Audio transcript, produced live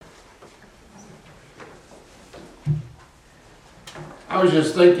I was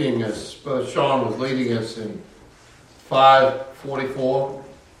just thinking as Sean was leading us in 5:44.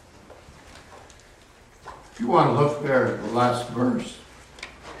 If you want to look there at the last verse.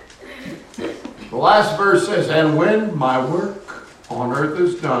 The last verse says, "And when my work on earth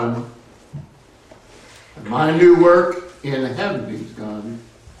is done, and my new work in heaven is done,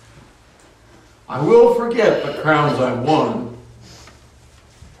 I will forget the crowns I've won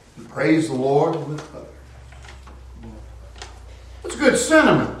and praise the Lord with others." That's good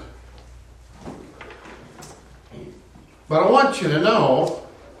sentiment. But I want you to know,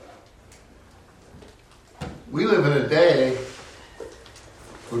 we live in a day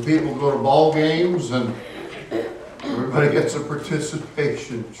where people go to ball games and everybody gets a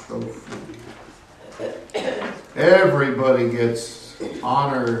participation trophy. Everybody gets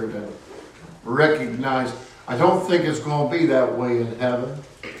honored and recognized. I don't think it's going to be that way in heaven.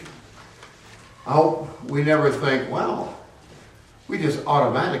 I hope we never think, well, we just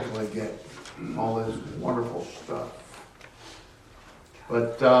automatically get all this wonderful stuff.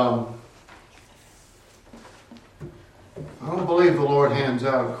 But I don't believe the Lord hands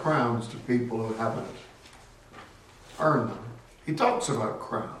out crowns to people who haven't earned them. He talks about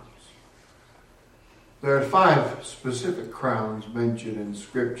crowns. There are 5 specific crowns mentioned in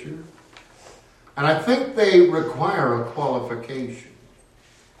Scripture. And I think they require a qualification.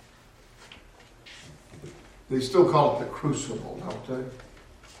 They still call it the crucible, don't they?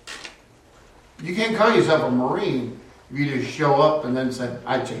 You can't call yourself a Marine if you just show up and then say,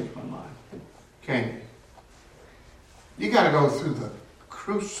 "I changed my mind." Can't you? You got to go through the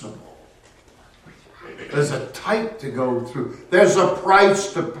crucible. There's a type to go through. There's a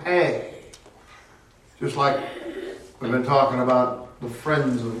price to pay. Just like we've been talking about the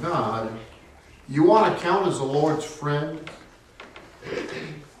friends of God. You want to count as the Lord's friend?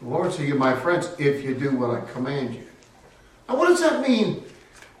 The Lord said, "You're my friends if you do what I command you." Now, what does that mean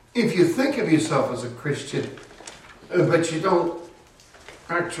if you think of yourself as a Christian, but you don't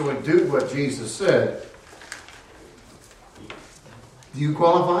actually do what Jesus said? Do you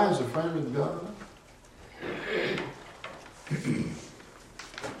qualify as a friend of God?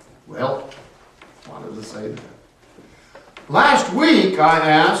 Well, I wanted to say that. Last week I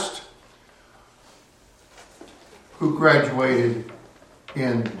asked who graduated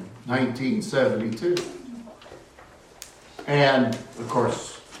in 1972. And, of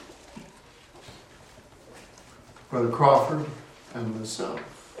course, Brother Crawford and myself.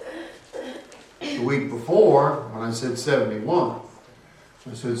 The week before, when I said 71,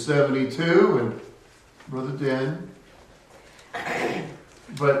 I said 72 and Brother Den.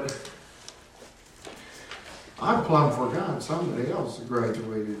 But I plumb forgot somebody else that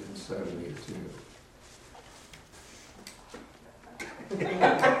graduated in 72.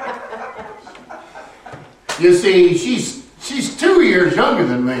 You see, she's 2 years younger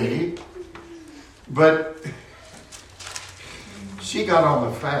than me, but she got on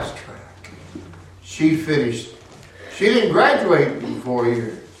the fast track. She finished. She didn't graduate in 4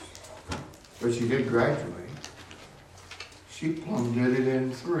 years, but she did graduate. She plumb did it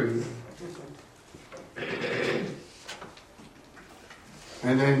in 3.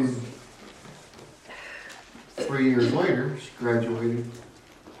 And then 3 years later, she graduated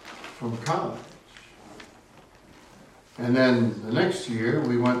from college. And then the next year,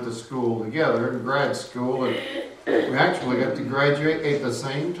 we went to school together, grad school, and we actually got to graduate at the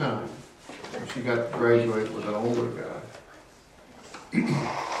same time. She got to graduate with an older guy.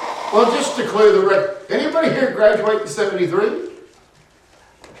 Well, just to clear the record, anybody here graduate in 73?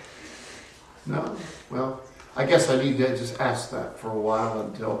 No? Well, I guess I need to just ask that for a while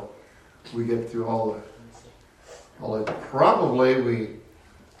until we get through all it. Probably we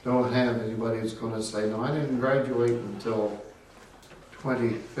don't have anybody who's going to say, "No, I didn't graduate until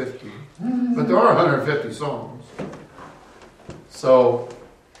 2050. But there are 150 songs. So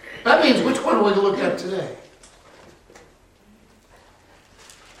that means which one are we going to look at today?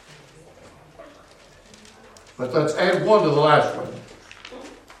 But let's add one to the last one.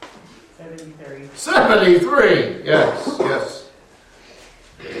 73. 73. Yes, yes.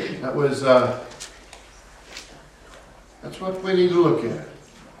 That was, that's what we need to look at.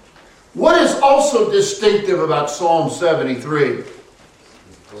 What is also distinctive about Psalm 73?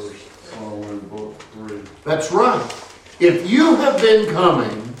 That's right. If you have been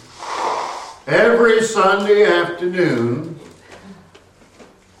coming every Sunday afternoon,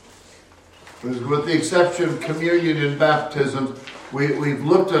 with the exception of communion and baptism, we've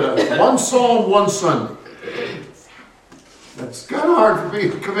looked at one psalm one Sunday. That's kind of hard for me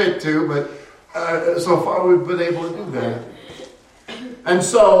to commit to, but so far we've been able to do that. And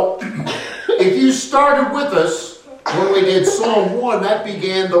so, if you started with us When we did Psalm 1, that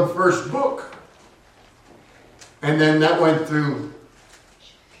began the first book. And then that went through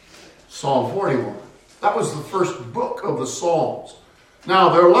Psalm 41. That was the first book of the Psalms. Now,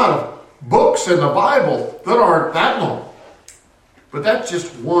 there are a lot of books in the Bible that aren't that long. But that's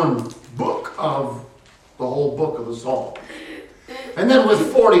just one book of the whole book of the Psalms. And then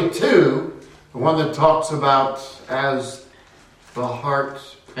with 42, the one that talks about as the heart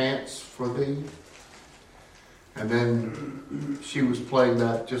pants for thee. And then she was playing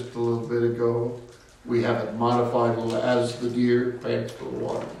that just a little bit ago. We have it modified a little, as the deer pants for the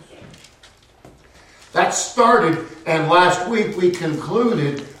waters. That started, and last week we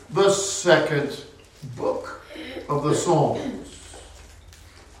concluded the second book of the Psalms.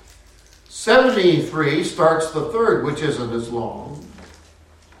 73 starts the third, which isn't as long.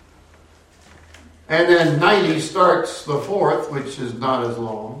 And then 90 starts the fourth, which is not as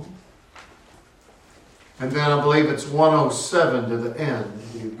long. And then I believe it's 107 to the end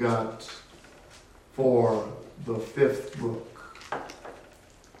you've got for the fifth book.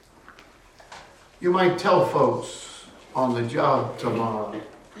 You might tell folks on the job tomorrow,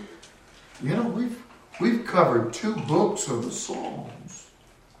 you know, we've covered 2 books of the Psalms.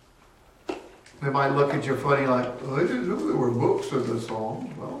 They might look at you funny like, oh, I didn't know there were books of the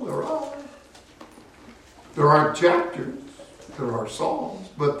Psalms. Well, there are. There aren't chapters. There are Psalms,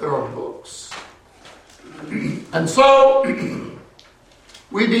 but there are books. And so,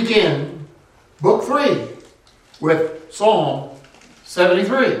 we begin book 3 with Psalm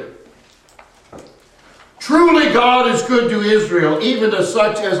 73. Truly God is good to Israel, even to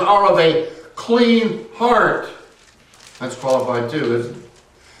such as are of a clean heart. That's qualified too, isn't it?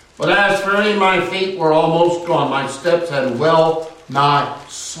 But as for me, my feet were almost gone. My steps had well nigh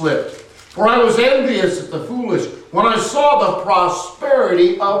slipped. For I was envious at the foolish when I saw the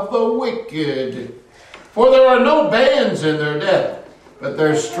prosperity of the wicked. For there are no bands in their death, but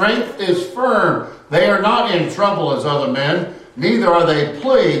their strength is firm. They are not in trouble as other men, neither are they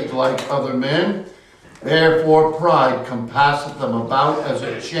plagued like other men. Therefore pride compasseth them about as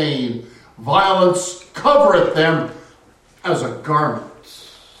a chain. Violence covereth them as a garment.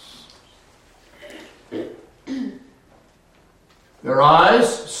 Their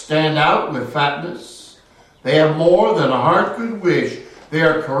eyes stand out with fatness. They have more than a heart could wish. They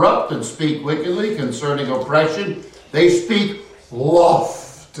are corrupt and speak wickedly concerning oppression. They speak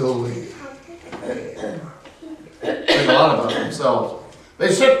loftily. Think a lot about themselves.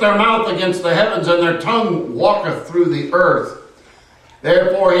 They set their mouth against the heavens, and their tongue walketh through the earth.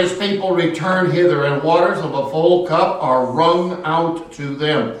 Therefore his people return hither, and waters of a full cup are wrung out to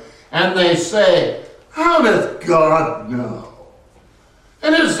them. And they say, how doth God know?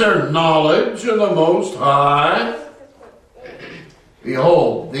 And is there knowledge in the Most High?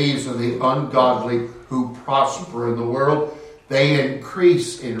 Behold, these are the ungodly who prosper in the world. They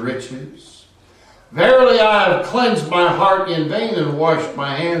increase in riches. Verily I have cleansed my heart in vain and washed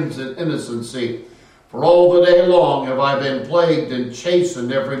my hands in innocency. For all the day long have I been plagued and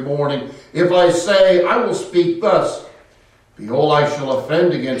chastened every morning. If I say, I will speak thus, behold, I shall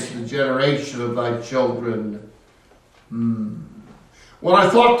offend against the generation of thy children. When I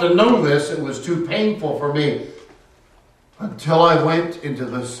thought to know this, it was too painful for me until I went into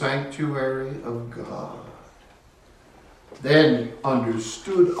the sanctuary of God. Then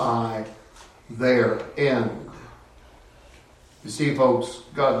understood I their end. You see, folks,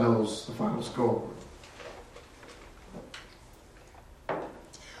 God knows the final score.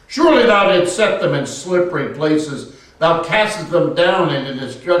 Surely thou didst set them in slippery places. Thou castest them down into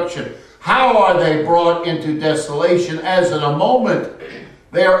destruction. How are they brought into desolation? As in a moment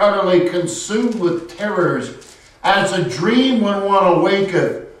they are utterly consumed with terrors. As a dream when one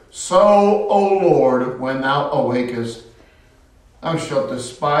awaketh, so, O Lord, when thou awakest, thou shalt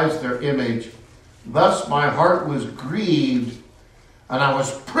despise their image. Thus my heart was grieved, and I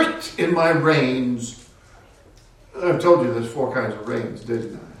was pricked in my reins. I've told you there's 4 kinds of rains,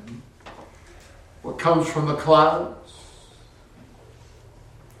 didn't I? What comes from the clouds,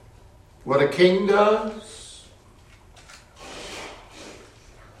 what a king does,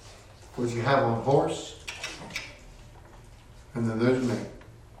 what you have on a horse, and then there's me.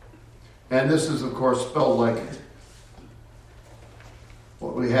 And this is, of course, spelled like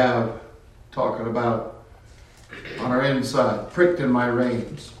what we have talking about on our inside, pricked in my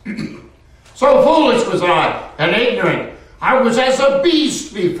reins. So foolish was I, and ignorant. I was as a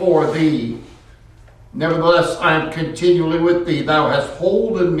beast before thee. Nevertheless, I am continually with thee. Thou hast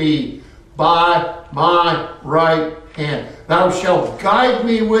holden me by my right hand. Thou shalt guide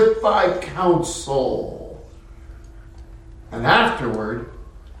me with thy counsel. And afterward,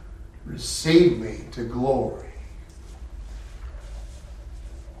 receive me to glory.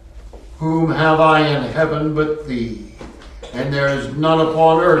 Whom have I in heaven but thee? And there is none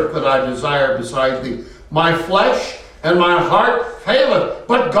upon earth that I desire beside thee. My flesh and my heart faileth,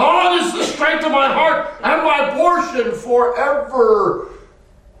 but God is the strength of my heart and my portion forever.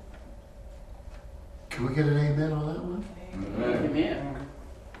 Can we get an amen on that one? Amen.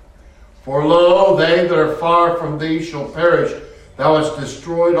 For lo, they that are far from thee shall perish. Thou hast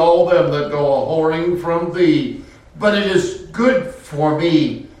destroyed all them that go a-whoring from thee. But it is good for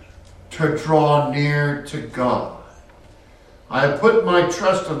me to draw near to God. I have put my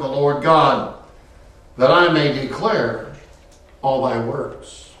trust in the Lord God, that I may declare all thy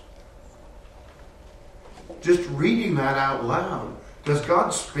works. Just reading that out loud. Does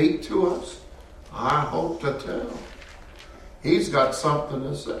God speak to us? I hope to tell. He's got something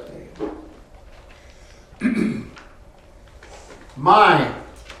to say. My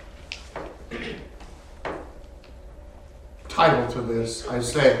title to this, I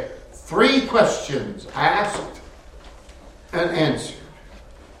say, 3 questions asked and answered.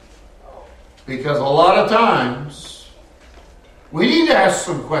 Because a lot of times, we need to ask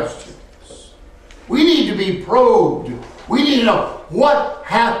some questions. We need to be probed. We need to know, what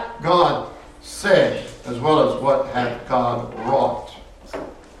hath God said, as well as what hath God wrought.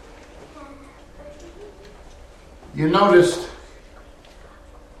 You noticed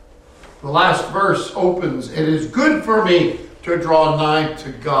the last verse opens, it is good for me to draw nigh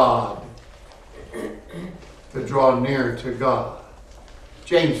to God. To draw near to God.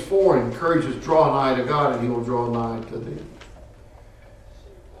 James 4 encourages, draw nigh to God and he will draw nigh to thee.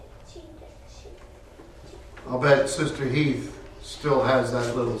 I'll bet Sister Heath still has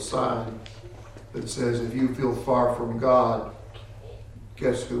that little sign that says, if you feel far from God,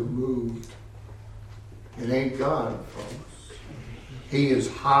 guess who moved? It ain't God, folks. He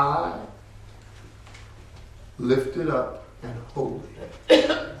is high, lifted up, and holy.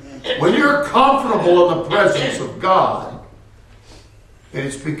 When you're comfortable in the presence of God, and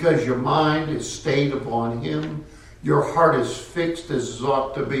it's because your mind is stayed upon Him, your heart is fixed as it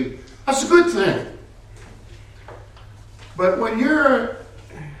ought to be, that's a good thing. But when you're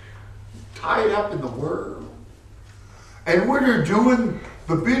tied up in the Word, and when you're doing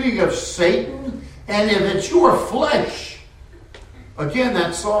the bidding of Satan, and if it's your flesh, again,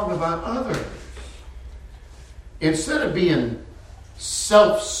 that song about others, instead of being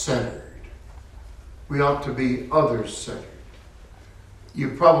self-centered, we ought to be others-centered.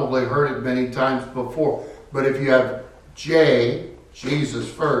 You've probably heard it many times before, but if you have J,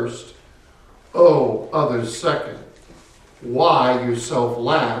 Jesus first, O, others second, Y, yourself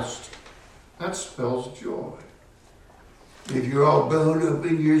last, that spells joy. If you're all bound up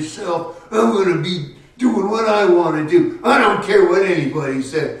in yourself, I'm going to be doing what I want to do. I don't care what anybody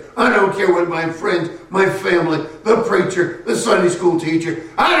said. I don't care what my friends, my family, the preacher, the Sunday school teacher.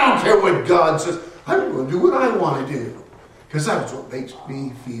 I don't care what God says. I'm going to do what I want to do. Because that's what makes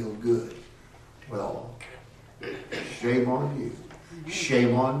me feel good. Well, shame on you.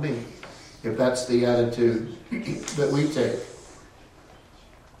 Shame on me. If that's the attitude that we take.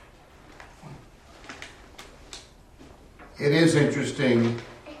 It is interesting.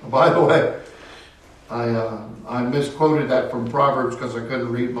 By the way, I misquoted that from Proverbs because I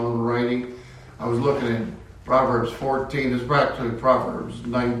couldn't read my own writing. I was looking at Proverbs 14. It's actually Proverbs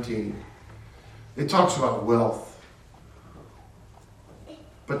 19. It talks about wealth.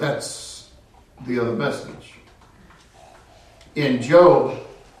 But that's the other message. In Job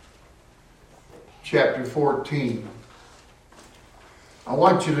chapter 14, I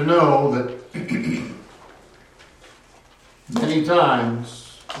want you to know that many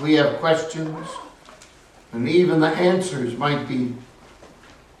times we have questions, and even the answers might be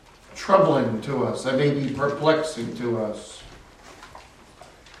troubling to us. They may be perplexing to us.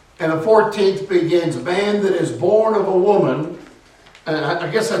 And the 14th begins, man that is born of a woman, and I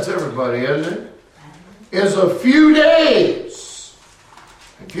guess that's everybody, isn't it? Is a few days,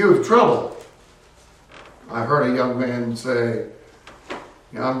 and few of trouble. I heard a young man say,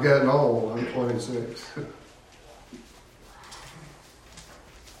 I'm getting old, I'm 26.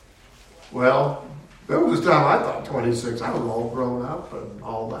 Well, there was a time I thought 26, I was all grown up and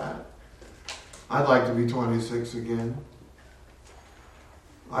all that. I'd like to be 26 again.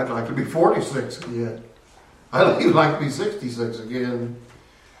 I'd like to be 46 again. I'd even like to be 66 again.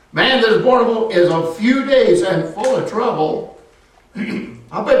 Man that is born of a woman is a few days and full of trouble.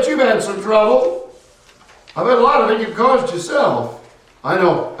 I bet you've had some trouble. I bet a lot of it you caused yourself. I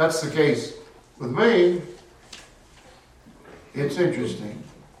know that's the case with me. It's interesting.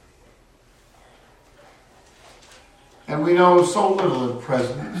 And we know so little at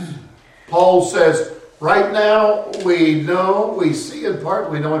present. Paul says, right now we know, we see in part,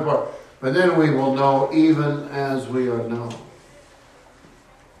 we know in part. But then we will know even as we are known.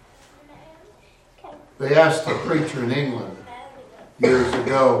 They asked a preacher in England years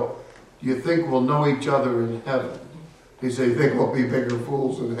ago, do you think we'll know each other in heaven? He said, you think we'll be bigger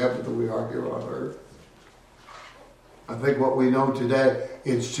fools in heaven than we are here on earth? I think what we know today,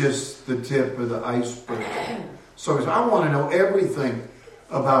 it's just the tip of the iceberg. So he said, I want to know everything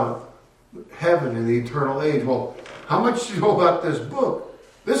about heaven and the eternal age. Well, how much do you know about this book?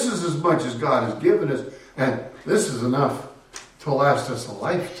 This is as much as God has given us, and this is enough to last us a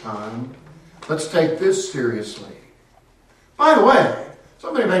lifetime. Let's take this seriously. By the way,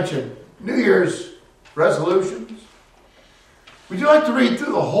 somebody mentioned New Year's resolutions. Would you like to read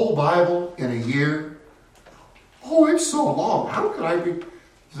through the whole Bible in a year? Oh, it's so long. How could I read?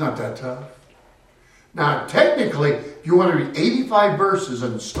 It's not that tough. Now, technically, if you want to read 85 verses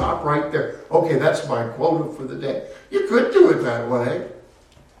and stop right there, okay, that's my quota for the day. You could do it that way.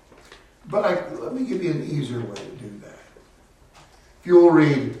 But let me give you an easier way to do that. If you will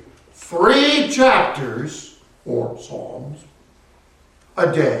read 3 chapters, or Psalms,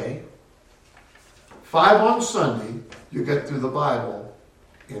 a day, 5 on Sunday, you get through the Bible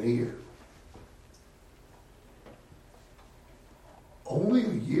in a year. Only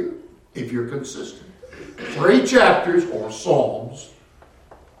a year, if you're consistent. 3 chapters, or Psalms,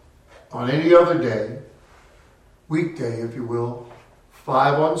 on any other day, weekday, if you will,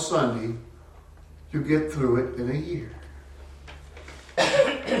 5 on Sunday, you get through it in a year.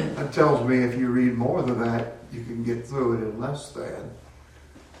 That tells me if you read more than that, you can get through it in less than.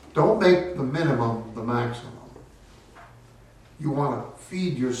 Don't make the minimum the maximum. You want to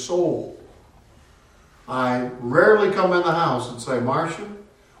feed your soul. I rarely come in the house and say, Marcia,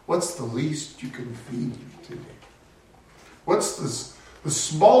 what's the least you can feed me today? What's the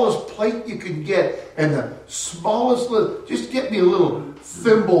smallest plate you can get, and the smallest little, just get me a little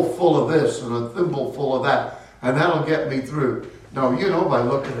thimble full of this and a thimble full of that, and that'll get me through. No, you know, by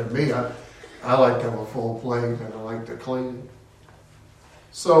looking at me, I like to have a full plate and I like to clean.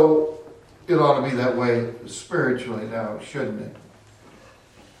 So it ought to be that way spiritually now, shouldn't it?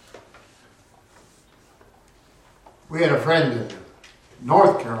 We had a friend in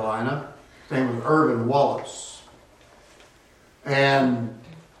North Carolina. His name was Irvin Wallace. And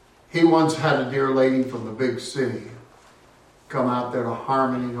he once had a dear lady from the big city come out there to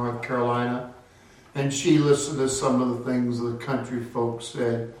Harmony, North Carolina. And she listened to some of the things the country folks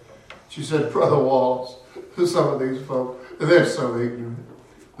said. She said, Brother Wallace, some of these folks, they're so ignorant.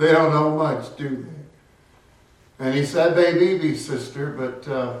 They don't know much, do they? And he said, they may be, sister, but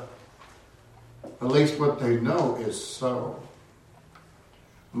at least what they know is so.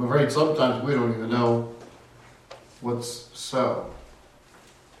 I'm afraid sometimes we don't even know what's so.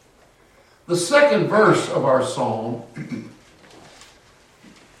 The second verse of our psalm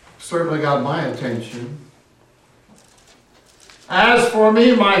certainly got my attention. As for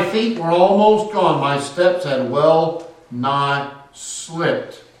me, my feet were almost gone. My steps had well nigh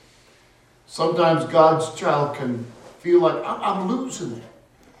slipped. Sometimes God's child can feel like I'm losing it.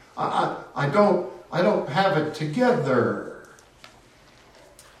 I don't have it together.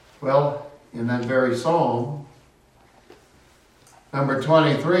 Well, in that very psalm, number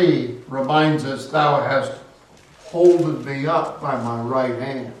 23 reminds us, Thou hast holded me up by my right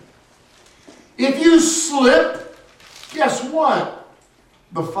hand. If you slip, guess what?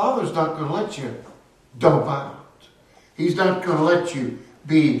 The Father's not going to let you dump out. He's not going to let you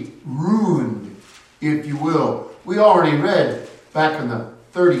be ruined, if you will. We already read back in the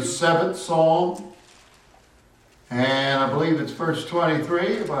 37th Psalm, and I believe it's verse 23,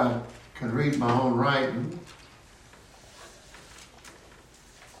 if I can read my own writing.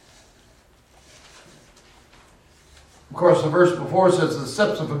 Of course, the verse before says, the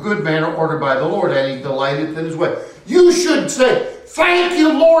steps of a good man are ordered by the Lord, and he delighteth in his way. You should say, thank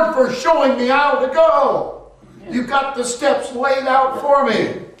you, Lord, for showing me how to go. You've got the steps laid out for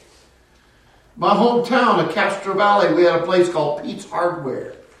me. My hometown of Castro Valley, we had a place called Pete's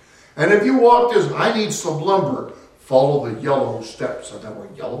Hardware. And if you walked this, I need some lumber, follow the yellow steps. And that were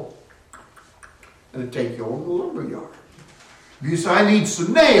yellow. And it'd take you over the lumber yard. If you say, I need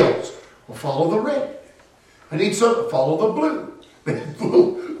some nails, well, follow the red. I need some, follow the blue. They had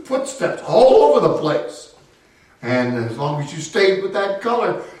blue footsteps all over the place. And as long as you stayed with that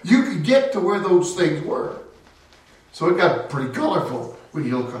color, you could get to where those things were. So it got pretty colorful when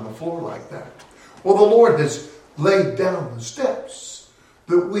you look on the floor like that. Well, the Lord has laid down the steps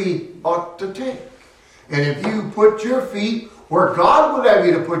that we ought to take. And if you put your feet where God would have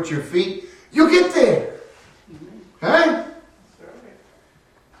you to put your feet, you get there. Okay?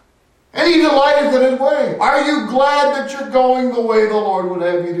 And he delighteth in his way. Are you glad that you're going the way the Lord would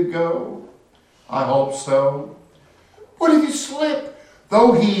have you to go? I hope so. What if you slip?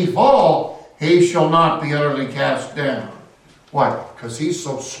 Though he fall, he shall not be utterly cast down. Why? Because he's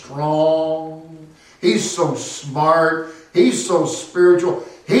so strong. He's so smart. He's so spiritual.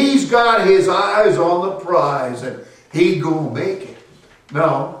 He's got his eyes on the prize and he gonna make it.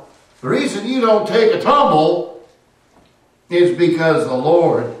 No. The reason you don't take a tumble is because the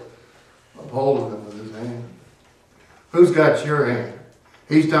Lord upholding him with his hand. Who's got your hand?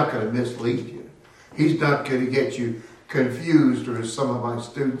 He's not going to mislead you. He's not going to get you confused, or as some of my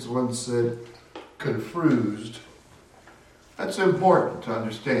students once said, confused. That's important to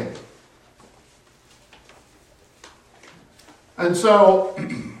understand. And so,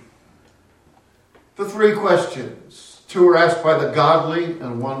 the three questions. Two are asked by the godly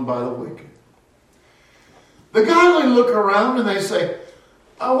and one by the wicked. The godly look around and they say,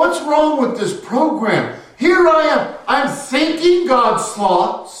 what's wrong with this program? Here I am. I'm thinking God's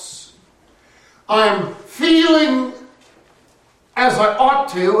thoughts. I'm feeling as I ought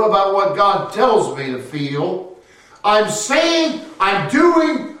to about what God tells me to feel. I'm saying, I'm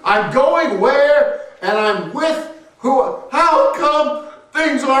doing, I'm going where, and I'm with who. How come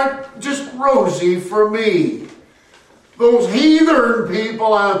things aren't just rosy for me? Those heathen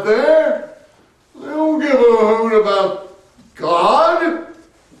people out there, they don't give a hoot about God.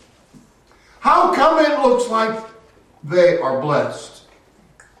 How come it looks like they are blessed?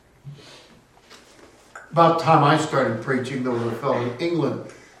 About the time I started preaching, there was a fellow in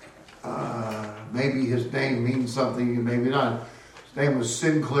England. Maybe his name means something, maybe not. His name was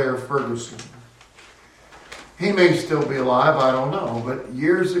Sinclair Ferguson. He may still be alive, I don't know. But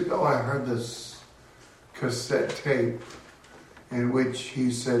years ago, I heard this cassette tape in which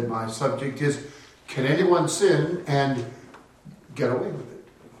he said, my subject is, can anyone sin and get away with it?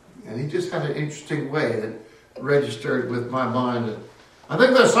 And he just had an interesting way that registered with my mind. And I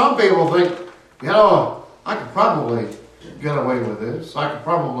think that some people think, I could probably get away with this. I could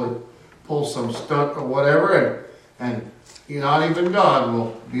probably pull some stunt or whatever, and not even God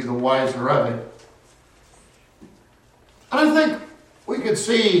will be the wiser of it. And I think we could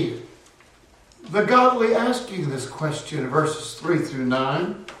see the godly asking this question in verses 3 through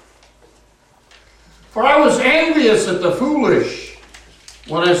 9. For I was envious at the foolish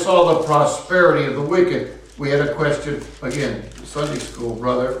when I saw the prosperity of the wicked. We had a question, again, Sunday school,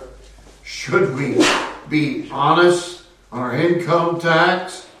 brother. Should we be honest on our income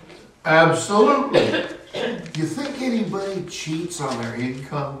tax? Absolutely. Do you think anybody cheats on their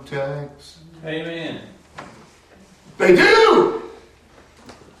income tax? Amen. They do!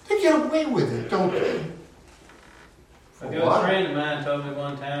 They get away with it, don't they? A good friend of mine told me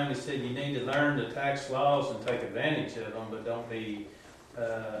one time, he said, you need to learn the tax laws and take advantage of them, but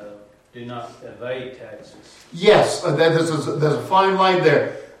do not evade taxes. Yes, there's a fine line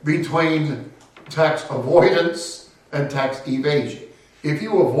there between tax avoidance and tax evasion. If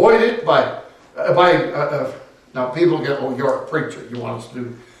you avoid it now people get, you're a preacher, you want us to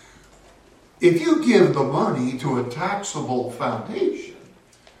do. If you give the money to a taxable foundation,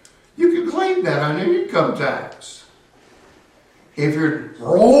 you can claim that on your income tax. If you're,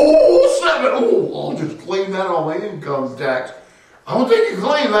 I'll just claim that on my income tax. I don't think you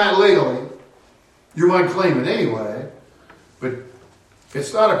claim that legally. You might claim it anyway, but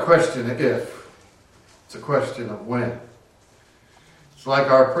it's not a question of if. It's a question of when. It's like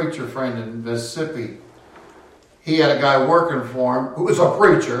our preacher friend in Mississippi. He had a guy working for him who was a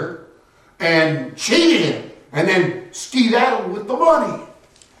preacher and cheated him and then skedaddled with the money.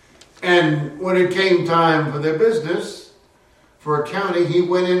 And when it came time for their business, for accounting, he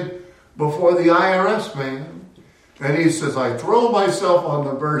went in before the IRS man. And he says, I throw myself on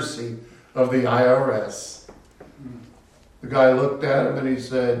the mercy of the IRS. The guy looked at him and he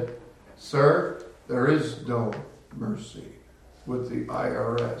said, sir, there is no mercy with the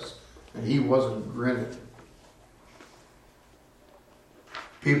IRS. And he wasn't grinning.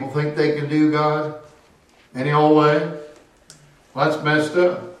 People think they can do God any old way. Well, that's messed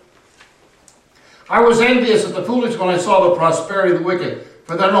up. I was envious at the foolish when I saw the prosperity of the wicked.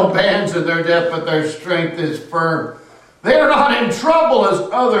 For there are no bands in their debt, but their strength is firm. They are not in trouble as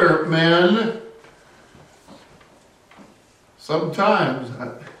other men. Sometimes,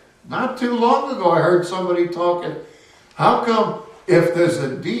 not too long ago, I heard somebody talking. How come if there's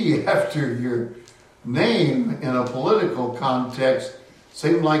a D after your name in a political context,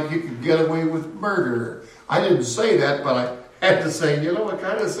 seemed like you could get away with murder? I didn't say that, but I had to say, it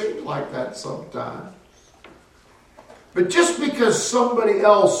kind of seems like that sometimes. But just because somebody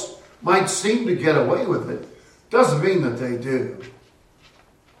else might seem to get away with it, doesn't mean that they do.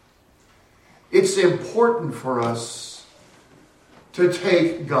 It's important for us to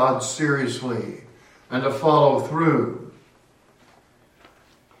take God seriously and to follow through.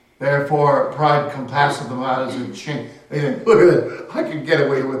 Therefore, pride compasseth them out as a chain. They think, look at it, I can get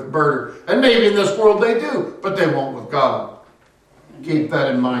away with murder. And maybe in this world they do, but they won't with God. Keep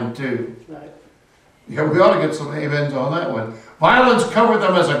that in mind too. Right. Yeah, we ought to get some amens on that one. Violence covered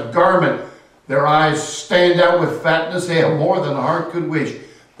them as a garment. Their eyes stand out with fatness. They have more than the heart could wish.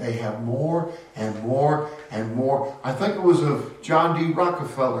 They have more and more and more. I think it was of John D.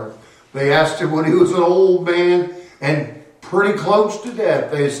 Rockefeller. They asked him when he was an old man and pretty close to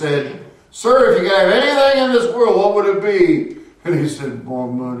death. They said, sir, if you could have anything in this world, what would it be? And he said, more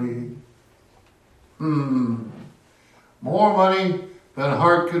money. More money than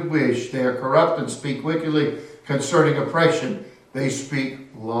heart could wish. They are corrupt and speak wickedly concerning oppression. They speak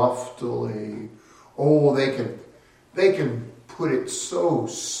loftily. Oh, they can put it so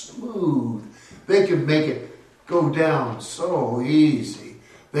smooth. They can make it go down so easy.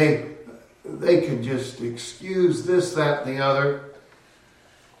 They can just excuse this, that, and the other.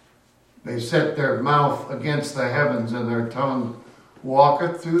 They set their mouth against the heavens, and their tongue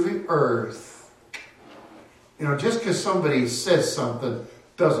walketh through the earth. You know, just because somebody says something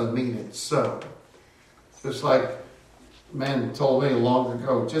doesn't mean it's so. Just like a man told me long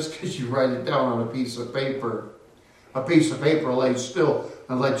ago, just because you write it down on a piece of paper lays still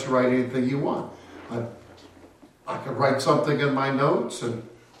and lets you write anything you want. I could write something in my notes, and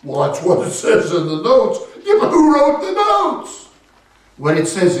well, that's what it says in the notes. Yeah, but who wrote the notes? When it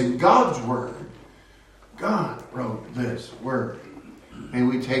says in God's Word, God wrote this Word. May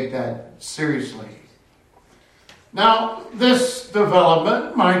we take that seriously. Now, this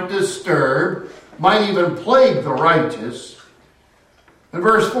development might disturb, might even plague the righteous. In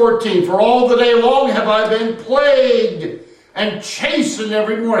verse 14, for all the day long have I been plagued and chastened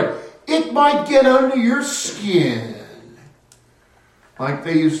every morning. It might get under your skin. Like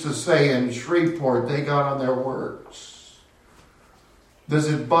they used to say in Shreveport, they got on their works. Does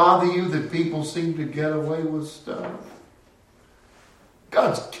it bother you that people seem to get away with stuff?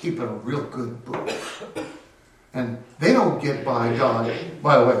 God's keeping a real good book. And they don't get by God.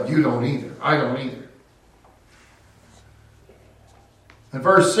 By the way, you don't either. I don't either. In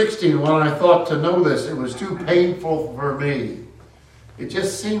verse 16, when I thought to know this, it was too painful for me. It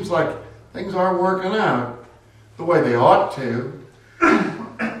just seems like things aren't working out the way they ought to.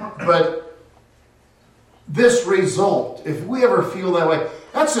 But this result, if we ever feel that way,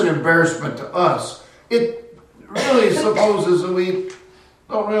 that's an embarrassment to us. It really supposes that we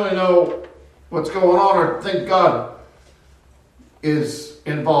don't really know what's going on or think God is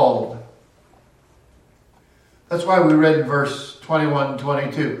involved. That's why we read in verse 21 and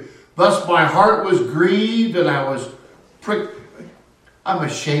 22. Thus my heart was grieved and I was pricked. I'm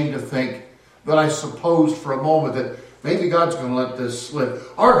ashamed to think that I supposed for a moment that maybe God's going to let this slip.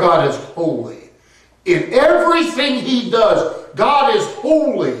 Our God is holy. In everything He does, God is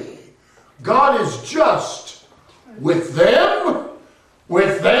holy. God is just. With them,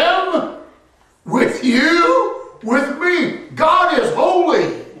 with you, with me. God is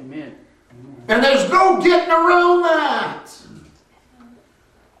holy. Amen. And there's no getting around that.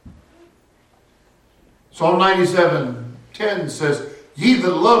 Psalm 97:10 says, ye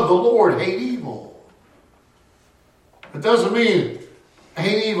that love the Lord hate evil. It doesn't mean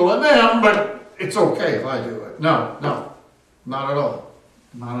hate evil in them, but it's okay if I do it. No, not at all.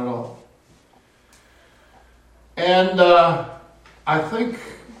 Not at all. And I think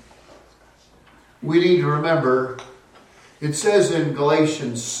we need to remember, it says in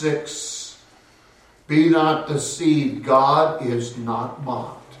Galatians 6, be not deceived, God is not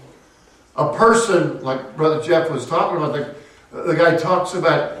mocked. A person, like Brother Jeff was talking about, the guy talks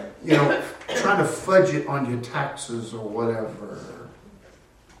about, trying to fudge it on your taxes or whatever.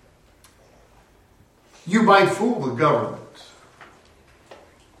 You might fool the government.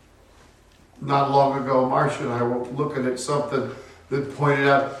 Not long ago, Marcia and I were looking at something that pointed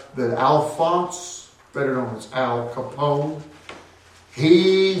out that Alphonse, better known as Al Capone,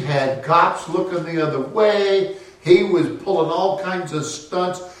 he had cops looking the other way. He was pulling all kinds of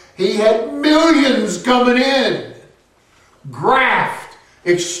stunts. He had millions coming in. Graft,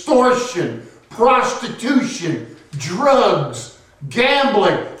 extortion, prostitution, drugs,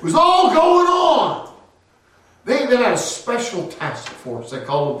 gambling. It was all going on. They had a special task force. They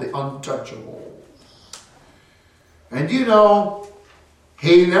called them the Untouchables. And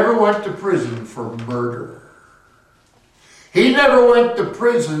he never went to prison for murder. He never went to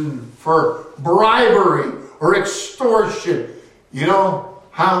prison for bribery or extortion. You know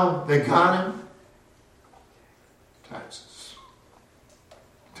how they got him? Taxes.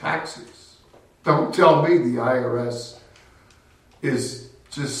 Taxes. Don't tell me the IRS is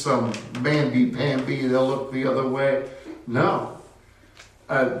just some mamby-pamby, they'll look the other way. No.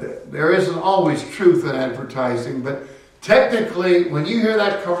 There isn't always truth in advertising, but technically, when you hear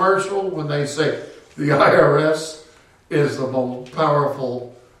that commercial, when they say the IRS is the most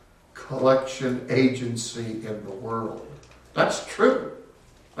powerful collection agency in the world, that's true.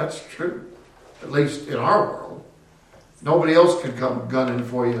 That's true. At least in our world. Nobody else can come gunning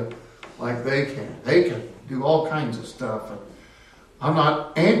for you like they can. They can do all kinds of stuff. And I'm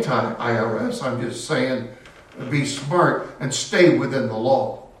not anti-IRS. I'm just saying be smart and stay within the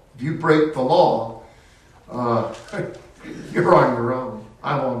law. If you break the law, you're on your own.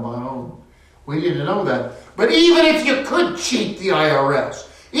 I'm on my own. We need to know that. But even if you could cheat the IRS,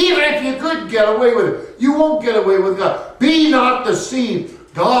 even if you could get away with it, you won't get away with God. Be not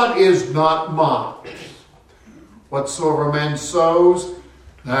deceived. God is not mocked. Whatsoever man sows,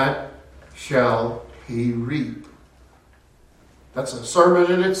 that shall he reap. That's a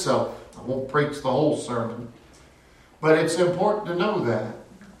sermon in itself. I won't preach the whole sermon. But it's important to know that.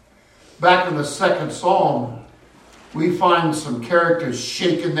 Back in the 2nd Psalm, we find some characters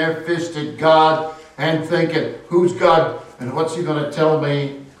shaking their fist at God and thinking, who's God and what's he going to tell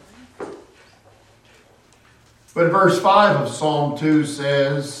me? But verse 5 of Psalm 2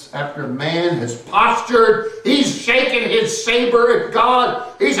 says, after man has postured, he's shaking his saber at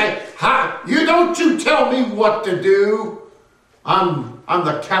God. He's like, you don't tell me what to do. I'm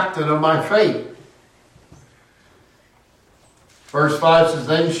the captain of my fate. Verse 5 says,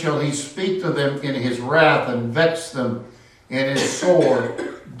 then shall he speak to them in his wrath and vex them in his sore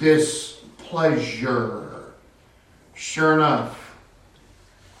displeasure. Sure enough.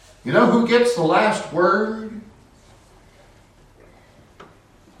 You know who gets the last word?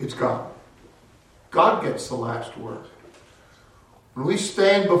 It's God. God gets the last word. When we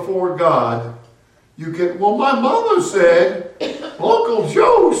stand before God, you get, well, my mother said, Uncle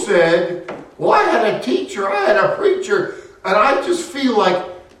Joe said, well, I had a teacher, I had a preacher, and I just feel like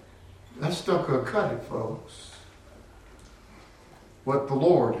that's not going to cut it, folks. What the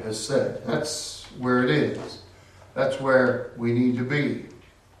Lord has said, that's where it is. That's where we need to be.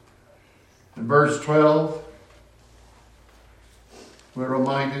 In verse 12, we're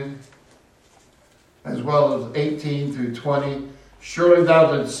reminded, as well as 18 through 20, surely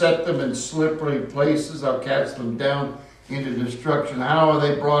thou didst set them in slippery places, thou cast them down into destruction. How are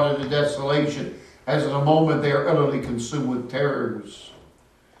they brought into desolation? As in a moment they are utterly consumed with terrors.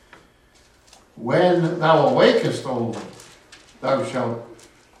 When thou awakest only, thou shalt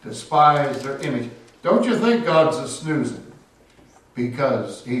despise their image. Don't you think God's a snoozing?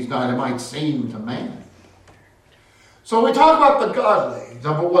 Because he's not, it might seem to man. So we talk about the godly.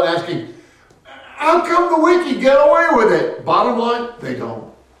 Number one, asking, how come the wicked get away with it? Bottom line, they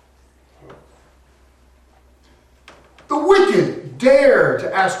don't. The wicked dare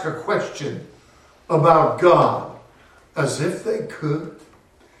to ask a question about God as if they could.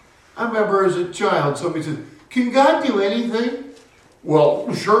 I remember as a child, somebody said, can God do anything?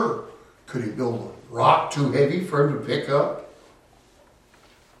 Well, sure. Could he build a rock too heavy for him to pick up?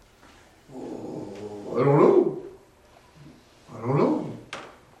 Oh, I don't know. I don't know.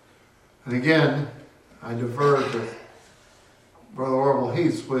 And again, I defer to Brother Orville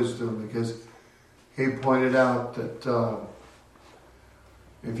Heath's wisdom because he pointed out that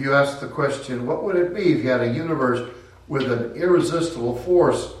if you ask the question, what would it be if you had a universe with an irresistible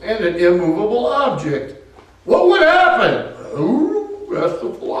force and an immovable object? What would happen? Oh, ask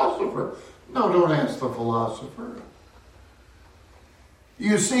the philosopher. No, don't ask the philosopher.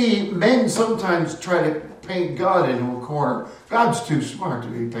 You see, men sometimes try to paint God into a corner. God's too smart to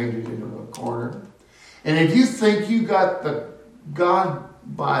be painted into a corner. And if you think you got the God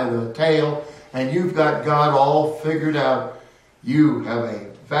by the tail and you've got God all figured out, you have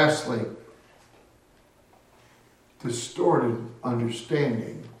a vastly distorted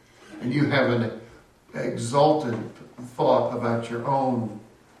understanding. And you have an exalted thought about your own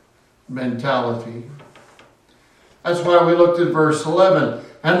mentality. That's why we looked at verse 11.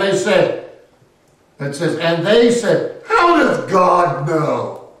 And they said, it says, and they said, how does God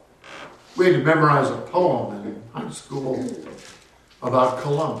know? We had to memorize a poem in high school about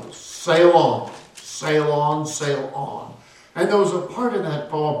Columbus. Sail on, sail on, sail on. And there was a part in that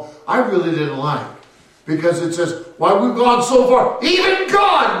poem I really didn't like. Because it says, why, we've gone so far, even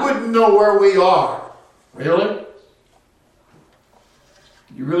God wouldn't know where we are. Really?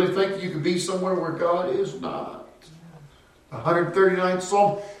 You really think you could be somewhere where God is not? 139th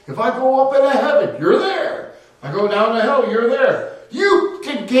Psalm, if I go up into heaven, you're there. If I go down to hell, you're there. You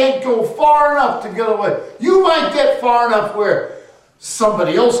can't go far enough to get away. You might get far enough where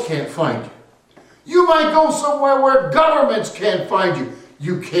somebody else can't find you. You might go somewhere where governments can't find you.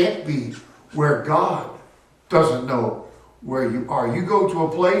 You can't be where God doesn't know where you are. You go to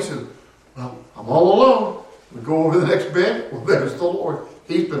a place and, well, I'm all alone. We go over to the next bed. Well, there's the Lord.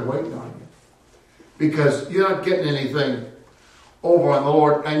 He's been waiting on you. Because you're not getting anything over on the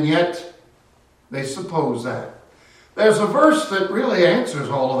Lord. And yet, they suppose that. There's a verse that really answers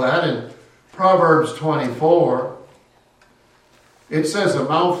all of that in Proverbs 24. It says a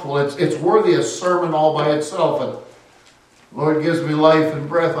mouthful. It's worthy a sermon all by itself. And Lord gives me life and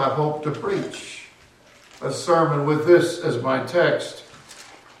breath. I hope to preach a sermon with this as my text.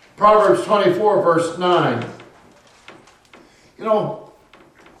 Proverbs 24, verse 9. You know,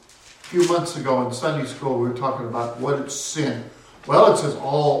 a few months ago in Sunday school, we were talking about what is sin. Well, it says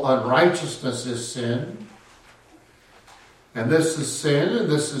all unrighteousness is sin. And this is sin, and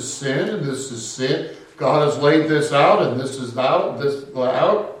this is sin, and this is sin. God has laid this out, and this is out, this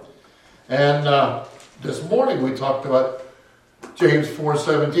out. And this morning we talked about James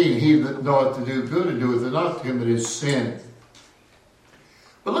 4:17. He that knoweth to do good and doeth it not, to him it is sin.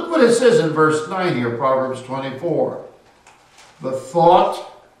 But look what it says in verse 9 here, Proverbs 24. The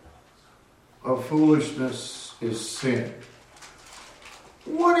thought of foolishness is sin.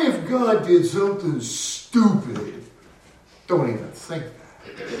 What if God did something stupid? Don't even think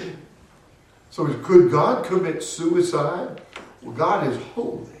that. So could God commit suicide? Well, God is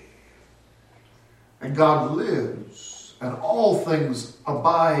holy. And God lives. And all things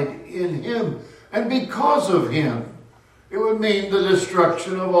abide in him. And because of him, it would mean the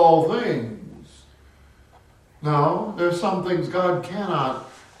destruction of all things. No, there's some things God cannot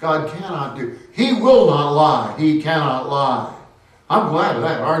do. He will not lie. He cannot lie. I'm glad of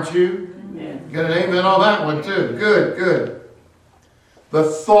that, aren't you? Amen. Get an amen on that one too. Good, good. The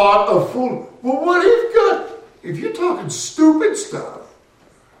thought of fool. Well, what if God, if you're talking stupid stuff,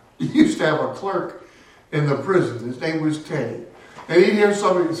 you used to have a clerk in the prison. His name was Teddy. And he'd hear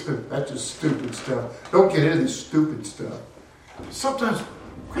somebody say, that's just stupid stuff. Don't get into this stupid stuff. Sometimes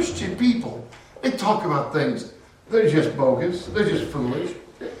Christian people, they talk about things. They're just bogus. They're just foolish.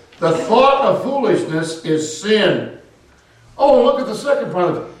 The thought of foolishness is sin. Oh, look at the second part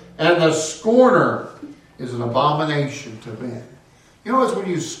of it. And the scorner is an abomination to men. You know, it's when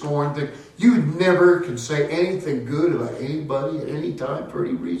you scorn things. You never can say anything good about anybody at any time for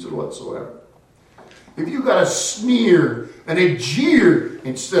any reason whatsoever. If you got a sneer and a jeer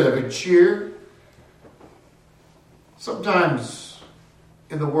instead of a cheer, sometimes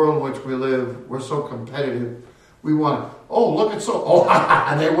in the world in which we live, we're so competitive. We want to, oh, look at so, oh,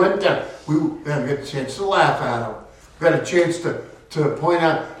 and they went down. We got a chance to laugh at them. We got a chance to point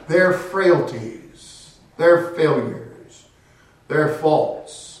out their frailties, their failures, their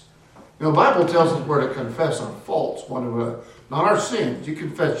faults. You know, the Bible tells us we're to confess our faults one to another. Not our sins. You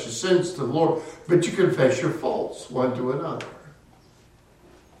confess your sins to the Lord, but you confess your faults one to another.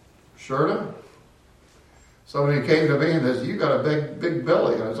 Sure enough. Somebody came to me and says, you got a big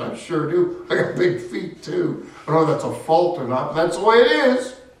belly. And I said, I sure do. I got big feet too. I don't know if that's a fault or not, but that's the way it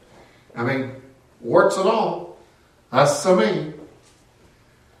is. I mean, warts and all. That's to me.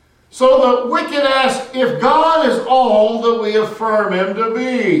 So the wicked ask if God is all that we affirm him to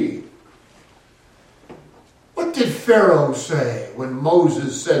be. What did Pharaoh say when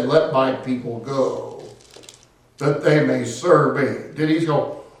Moses said, let my people go, that they may serve me? Did he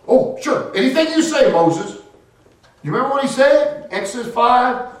go, oh, sure, anything you say, Moses? You remember what he said? Exodus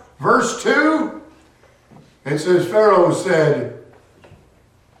 5, verse 2. It says, Pharaoh said,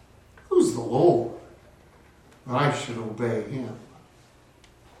 who's the Lord that I should obey him?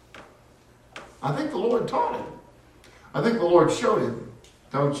 I think the Lord taught him. I think the Lord showed him.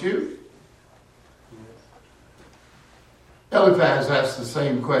 Don't you? Eliphaz asked the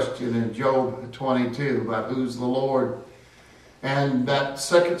same question in Job 22 about who's the Lord. And that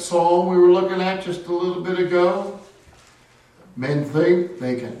second psalm we were looking at just a little bit ago, men think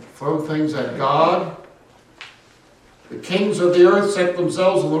they can throw things at God. The kings of the earth set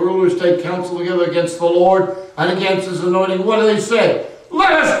themselves and the rulers take counsel together against the Lord and against his anointing. What do they say?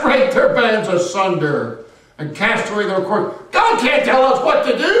 Let us break their bands asunder and cast away their cords. God can't tell us what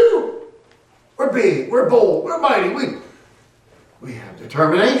to do. We're big, we're bold, we're mighty. We have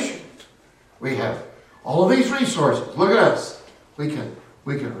determination. We have all of these resources. Look at us. We can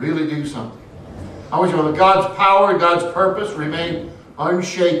really do something. I want you to know that God's power and God's purpose remain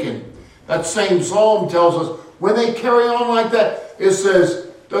unshaken. That same psalm tells us when they carry on like that, it says,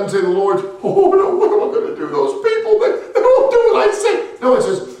 doesn't say the Lord, oh no, what am I going to do? Those people, they won't do what I say. No, it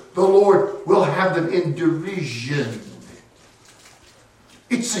says the Lord will have them in derision.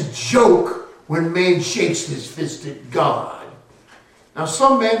 It's a joke when man shakes his fist at God. Now,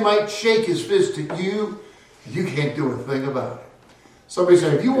 some man might shake his fist at you, and you can't do a thing about it. Somebody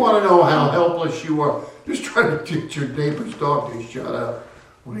said, if you want to know how helpless you are, just try to get your neighbor's dog to shut up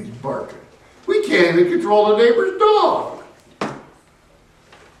when he's barking. We can't even control the neighbor's dog.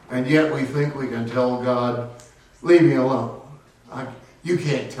 And yet we think we can tell God, leave me alone. You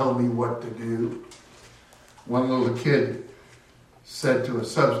can't tell me what to do. One little kid said to a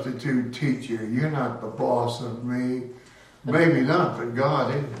substitute teacher, you're not the boss of me. Maybe not, but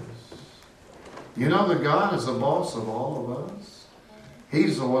God is. You know that God is the boss of all of us.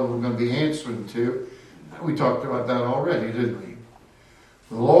 He's the one we're going to be answering to. We talked about that already, didn't we?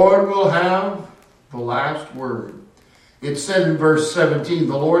 The Lord will have the last word. It said in verse 17,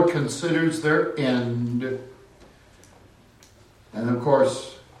 the Lord considers their end. And of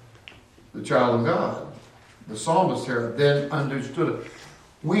course, the child of God, the psalmist here, then understood it.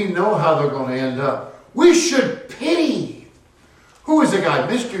 We know how they're going to end up. We should pity. Who is the guy?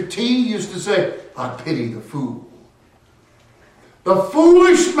 Mr. T used to say, I pity the fool. The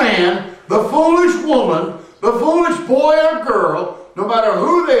foolish man, the foolish woman, the foolish boy or girl, no matter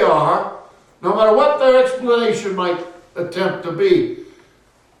who they are, no matter what their explanation might attempt to be,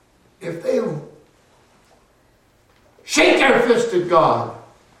 if they shake their fist at God,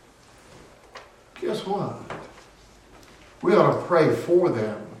 guess what? We ought to pray for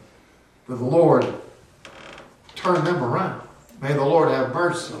them, that the Lord turn them around. May the Lord have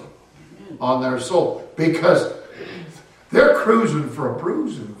mercy on their soul, because they're cruising for a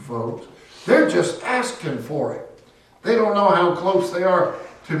bruising, folks. They're just asking for it. They don't know how close they are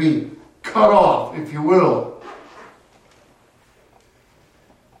to be cut off, if you will.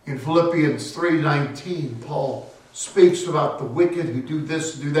 In Philippians 3:19, Paul speaks about the wicked who do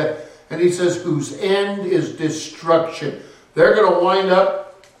this and do that. And he says, whose end is destruction. They're going to wind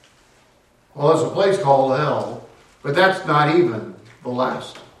up, well, there's a place called hell, but that's not even the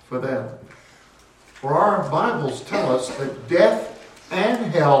last for them. For our Bibles tell us that death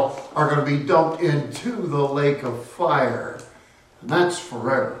and hell are going to be dumped into the lake of fire. And that's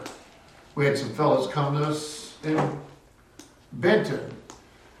forever. We had some fellows come to us in Benton.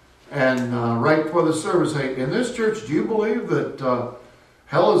 And right before the service, hey, in this church, do you believe that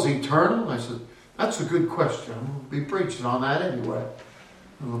hell is eternal? I said, that's a good question. I'm going to be preaching on that anyway.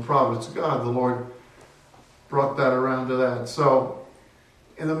 In the providence of God, the Lord brought that around to that. So,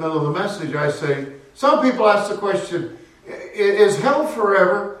 in the middle of the message, I say, some people ask the question, is hell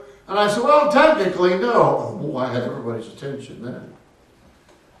forever? And I said, well, technically, no. Oh, I had everybody's attention then.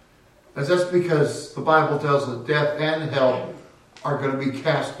 And that's because the Bible tells us death and hell are going to be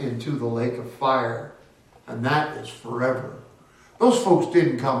cast into the lake of fire. And that is forever. Those folks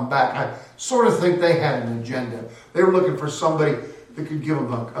didn't come back. I sort of think they had an agenda. They were looking for somebody that could give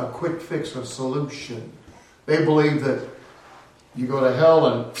them a quick fix, a solution. They believed that you go to hell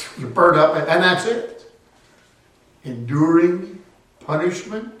and you burn up, and that's it. Enduring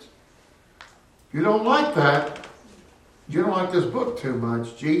punishment. You don't like that. You don't like this book too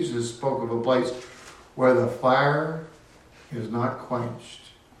much. Jesus spoke of a place where the fire is not quenched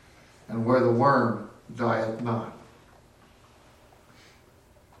and where the worm dieth not.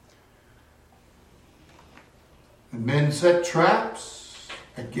 And men set traps,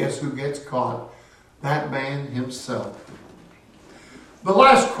 and guess who gets caught? That man himself. The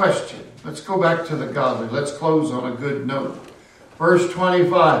last question. Let's go back to the godly. Let's close on a good note. Verse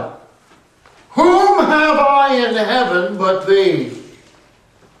 25. Whom have I in heaven but thee?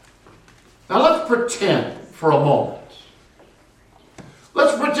 Now let's pretend for a moment.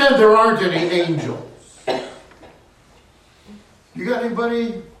 Let's pretend there aren't any angels. You got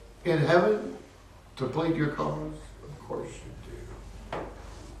anybody in heaven to plead your cause? Of course you do.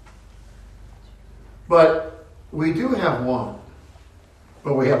 But we do have one.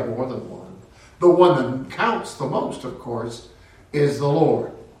 But we have more than one. The one that counts the most, of course, is the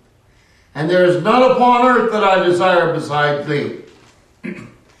Lord. And there is none upon earth that I desire beside thee.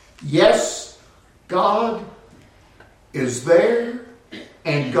 Yes, God is there,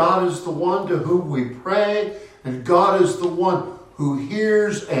 and God is the one to whom we pray, and God is the one who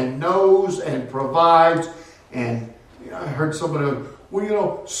hears and knows and provides. And I heard somebody,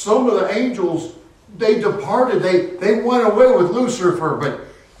 well, some of the angels, they departed, they went away with Lucifer, but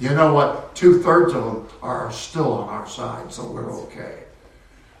you know what? 2/3 of them are still on our side, so we're okay.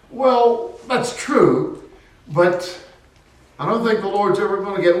 Well, that's true, but I don't think the Lord's ever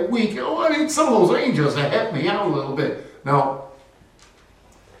going to get weak. Oh, I need some of those angels to help me out a little bit. No.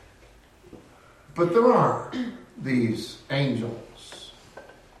 But there are these angels.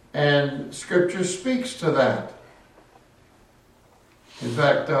 And Scripture speaks to that. In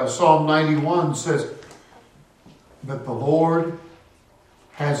fact, Psalm 91 says that the Lord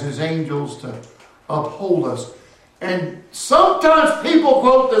has his angels to uphold us. And sometimes people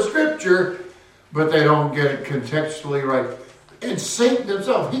quote the scripture, but they don't get it contextually right. And Satan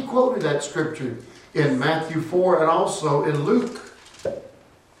himself, he quoted that scripture in Matthew 4 and also in Luke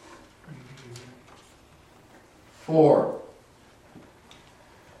 4.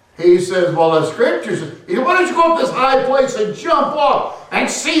 He says, well, the scriptures, why don't you go up this high place and jump off and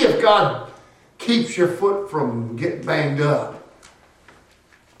see if God keeps your foot from getting banged up?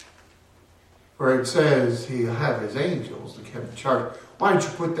 Where it says he'll have his angels to keep charge. Why don't you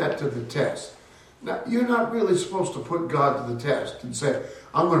put that to the test? Now, you're not really supposed to put God to the test and say,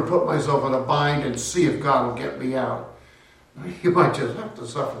 I'm going to put myself in a bind and see if God will get me out. You might just have to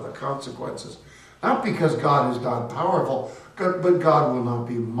suffer the consequences. Not because God is not powerful, but God will not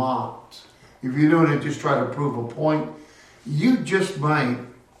be mocked. If you're doing it just try to prove a point, you just might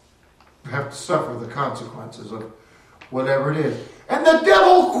have to suffer the consequences of whatever it is. And the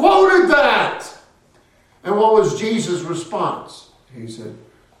devil quoted that. And what was Jesus' response? He said,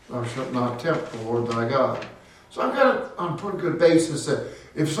 thou shalt not tempt the Lord thy God. So I've got it on a pretty good basis that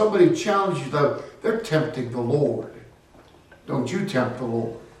if somebody challenges you, though, they're tempting the Lord. Don't you tempt the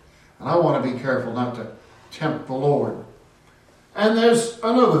Lord. And I want to be careful not to tempt the Lord. And there's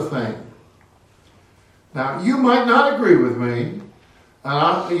another thing. Now, you might not agree with me.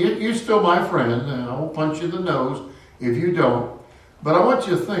 And you're still my friend, and I won't punch you in the nose if you don't. But I want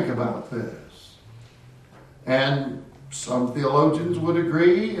you to think about this. And some theologians would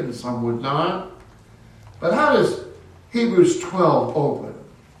agree, and some would not. But how does Hebrews 12 open?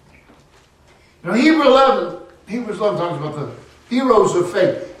 Hebrews 11 talks about the heroes of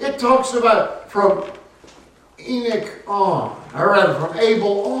faith. It talks about from Enoch on, or rather from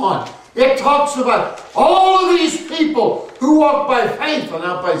Abel on. It talks about all of these people who walk by faith and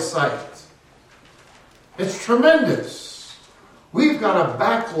not by sight. It's tremendous. We've got a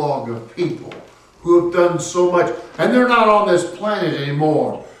backlog of people who have done so much, and they're not on this planet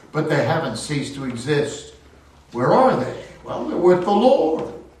anymore, but they haven't ceased to exist. Where are they? Well, they're with the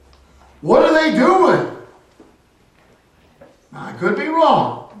Lord. What are they doing? Now, I could be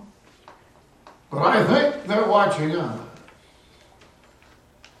wrong, but I think they're watching us.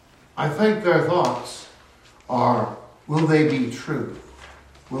 I think their thoughts are, will they be true?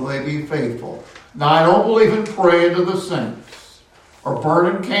 Will they be faithful? Now, I don't believe in praying to the saints or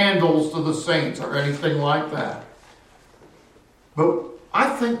burning candles to the saints or anything like that. But I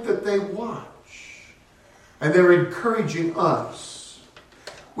think that they watch. And they're encouraging us.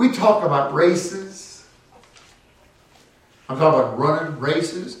 We talk about races. I'm talking about running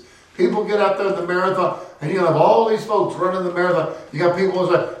races. People get out there in the marathon, and you have all these folks running the marathon. You got people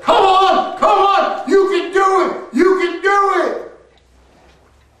who say, come on, you can do it, you can do it.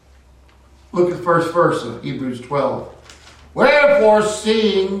 Look at the first verse of Hebrews 12. Wherefore,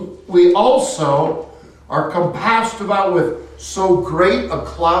 seeing we also are compassed about with so great a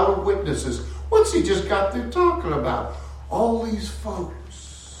cloud of witnesses. What's he just got through talking about? All these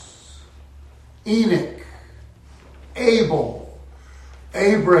folks. Enoch, Abel,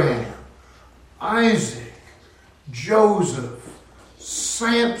 Abraham, Isaac, Joseph,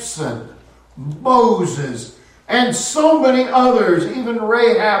 Samson, Moses, and so many others, even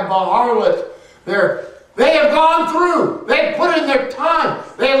Rahab the harlot. They have gone through. They put in their time.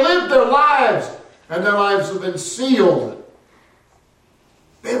 They lived their lives, and their lives have been sealed.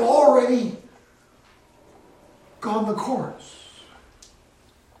 They've already gone the course.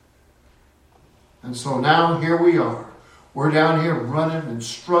 And so now here we are. We're down here running and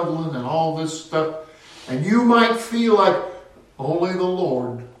struggling and all this stuff. And you might feel like only the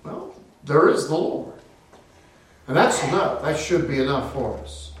Lord. Well, there is the Lord. And that's enough. That should be enough for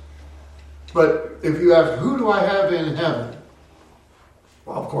us. But if you ask, who do I have in heaven?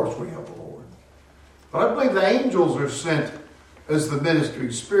 Well, of course we have the Lord. But I believe the angels are sent as the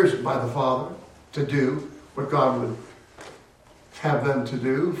ministering spirits by the Father to do what God would have them to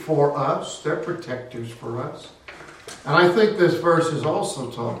do for us. They're protectors for us. And I think this verse is also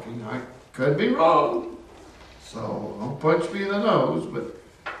talking, I could be wrong, so don't punch me in the nose, but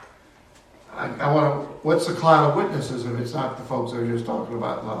I want to, what's the cloud of witnesses if it's not the folks that are just talking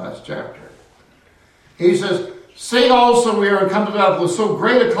about in the last chapter? He says, seeing also we are encompassed about with so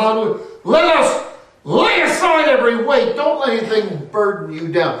great a cloud, let us lay aside every weight. Don't let anything burden you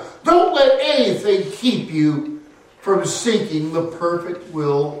down. Don't let anything keep you from seeking the perfect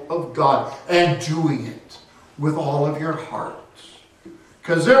will of God and doing it with all of your heart.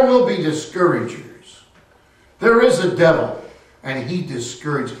 Because there will be discouragers. There is a devil, and he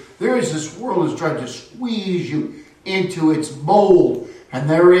discourages. There is this world that's trying to squeeze you into its mold, and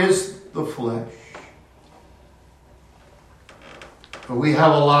there is the flesh. But we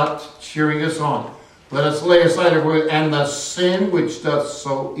have a lot cheering us on. Let us lay aside every and the sin which doth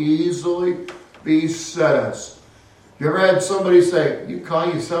so easily beset us. You ever had somebody say, you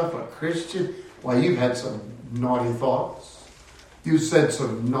call yourself a Christian? Well, you've had some naughty thoughts. You've said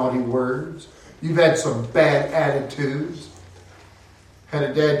some naughty words. You've had some bad attitudes. Had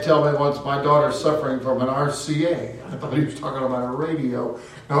a dad tell me once my daughter's suffering from an RCA. I thought he was talking about a radio.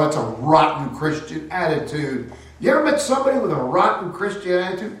 No, that's a rotten Christian attitude. You ever met somebody with a rotten Christian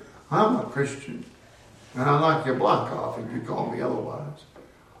attitude? I'm a Christian. And I'll knock your block off if you call me otherwise.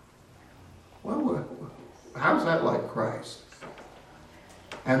 Well, how's that like Christ?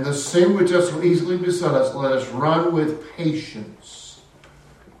 And the sin which does so easily beset us, let us run with patience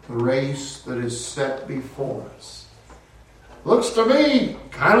the race that is set before us. Looks to me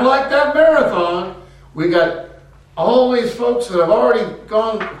kind of like that marathon. We got all these folks that have already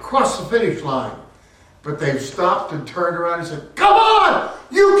gone across the finish line, but they've stopped and turned around and said, come on,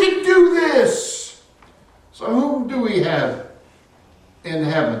 you can do this. So whom do we have in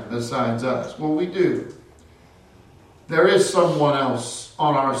heaven besides us? Well, we do. There is someone else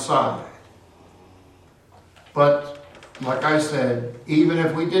on our side. But like I said, even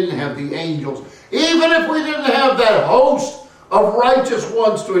if we didn't have the angels, even if we didn't have that host of righteous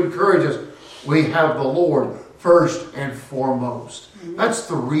ones to encourage us, we have the Lord first and foremost. That's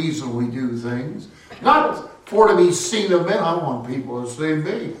the reason we do things. Not for to be seen of men. I want people to see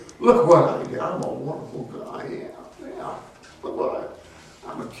me. Look what I did. I'm a wonderful guy. Yeah. Look what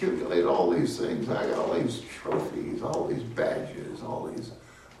I've accumulated all these things. I got all these trophies, all these badges, all these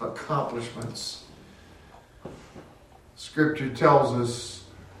accomplishments. Scripture tells us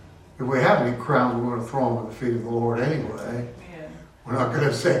if we have any crowns, we're going to throw them at the feet of the Lord anyway. We're not going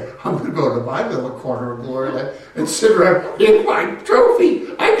to say, I'm going to go to my little corner of glory and sit around, here's my trophy.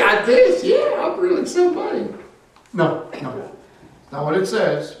 I got this. Yeah, I'm really somebody. No. Not what it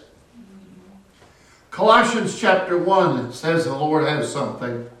says. Colossians chapter 1, it says the Lord has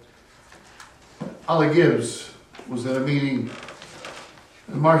something. Ollie Gibbs was at a meeting,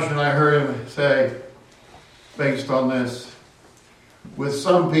 and Marcia and I heard him say, based on this, with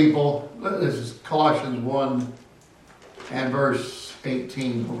some people, this is Colossians 1 and verse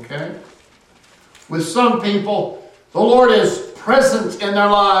 18, okay? With some people, the Lord is present in their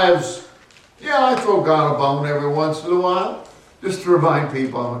lives. Yeah, I throw God a bone every once in a while, just to remind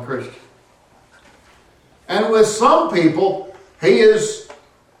people I'm a Christian. And with some people, He is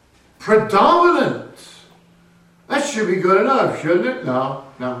predominant. That should be good enough, shouldn't it? No.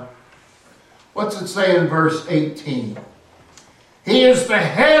 What's it say in verse 18? He is the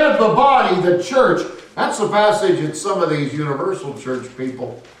head of the body, the church. That's a passage that some of these universal church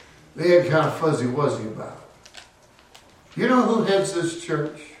people, they had kind of fuzzy-wuzzy about. You know who heads this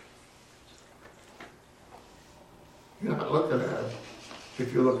church? You're not looking at it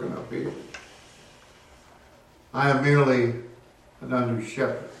if you're looking up here. I am merely an under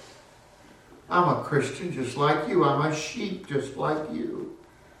shepherd. I'm a Christian just like you. I'm a sheep just like you.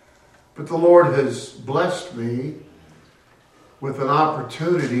 But the Lord has blessed me with an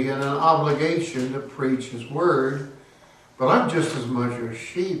opportunity and an obligation to preach His Word. But I'm just as much a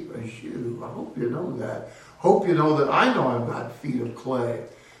sheep as you. I hope you know that. Hope you know that I know I've got feet of clay.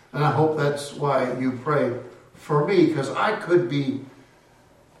 And I hope that's why you pray for me, because I could be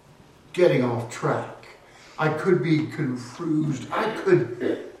getting off track. I could be confused. I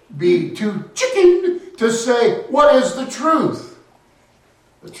could be too chicken to say, what is the truth?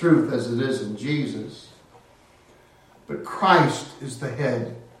 The truth as it is in Jesus. But Christ is the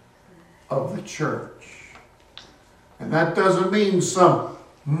head of the church. And that doesn't mean some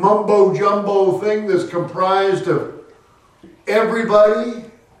mumbo-jumbo thing that's comprised of everybody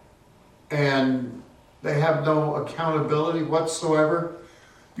and they have no accountability whatsoever.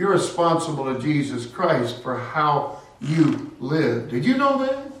 You're responsible to Jesus Christ for how you live. Did you know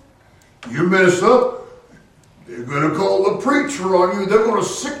that? You mess up, they're going to call the preacher on you. They're going to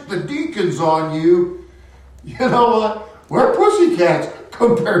sick the deacons on you. You know what? We're pussycats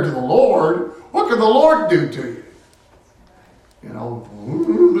compared to the Lord. What can the Lord do to you? You know,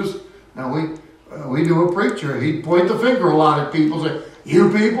 now we knew a preacher. He'd point the finger a lot at people, say,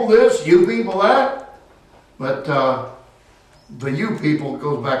 you people this, you people that. But the you people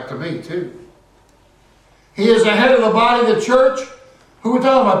goes back to me too. He is the head of the body of the church. Who are we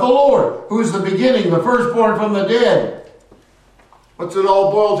talking about? The Lord, who is the beginning, the firstborn from the dead. What's it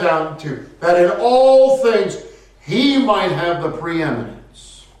all boil down to? That in all things He might have the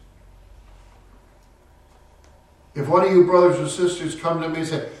preeminence. If one of you brothers or sisters come to me and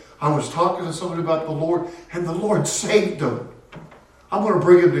say, I was talking to somebody about the Lord and the Lord saved them, I'm going to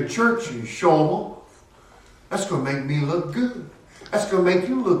bring him to church and show him off. That's going to make me look good. That's going to make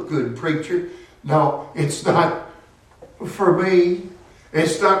you look good, preacher. No, it's not for me.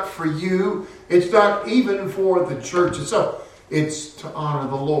 It's not for you. It's not even for the church itself. It's to honor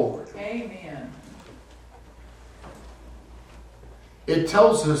the Lord. Amen. It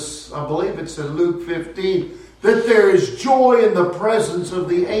tells us, I believe it's in Luke 15, that there is joy in the presence of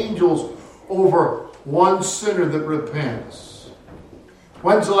the angels over one sinner that repents.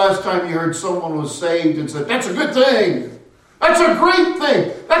 When's the last time you heard someone was saved and said, that's a good thing? That's a great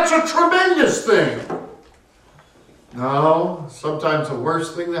thing. That's a tremendous thing. No, sometimes the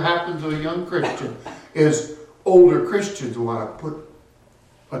worst thing that happens to a young Christian is older Christians want to put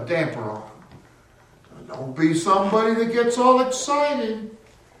a damper on. Don't be somebody that gets all excited.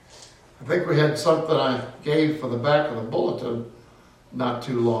 I think we had something I gave for the back of the bulletin not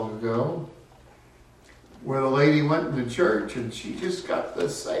too long ago, where the lady went into church and she just got to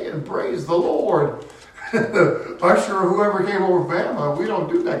saying, praise the Lord. The usher or whoever came over, man, we don't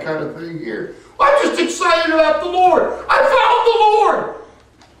do that kind of thing here. I'm just excited about the Lord. I found the Lord.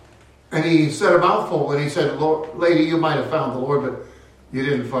 And he said a mouthful and he said, Lord, lady, you might have found the Lord, but you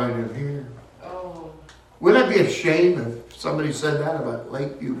didn't find him here. Oh. Wouldn't that be a shame if somebody said that about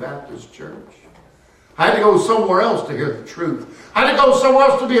Lakeview Baptist Church? I had to go somewhere else to hear the truth. I had to go somewhere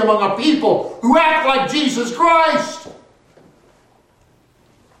else to be among a people who act like Jesus Christ.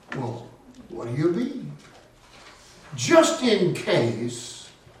 Well, what do you mean? Just in case,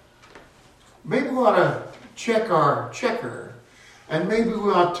 maybe we ought to check our checker. And maybe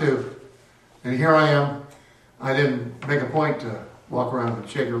we ought to, and here I am, I didn't make a point to walk around and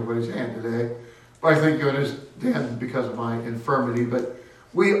shake everybody's hand today. But I think it is then because of my infirmity. But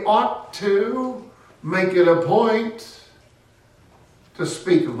we ought to make it a point to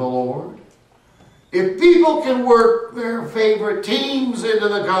speak of the Lord. If people can work their favorite teams into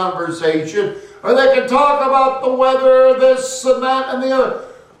the conversation, or they can talk about the weather, this and that and the other,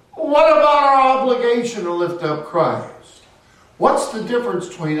 what about our obligation to lift up Christ? What's the difference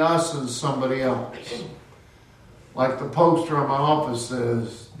between us and somebody else? Like the poster on my office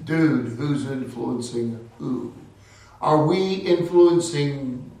says, dude, who's influencing who? Are we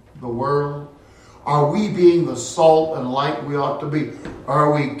influencing the world? Are we being the salt and light we ought to be? Or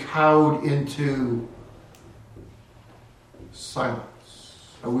are we cowed into silence?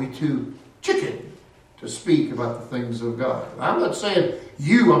 Are we too chicken to speak about the things of God? I'm not saying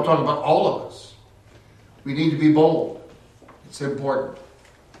you, I'm talking about all of us. We need to be bold. It's important.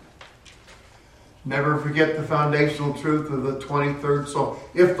 Never forget the foundational truth of the 23rd Psalm.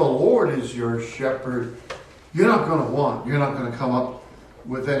 If the Lord is your shepherd, you're not going to want, you're not going to come up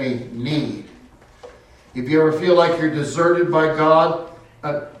with any need. If you ever feel like you're deserted by God,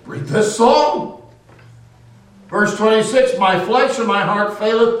 read this psalm. Verse 26, my flesh and my heart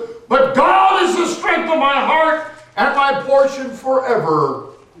faileth, but God is the strength of my heart and my portion forever.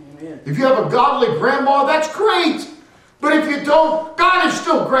 Amen. If you have a godly grandma, that's great. But if you don't, God is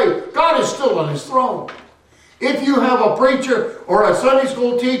still great. God is still on his throne. If you have a preacher or a Sunday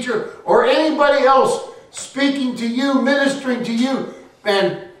school teacher or anybody else speaking to you, ministering to you,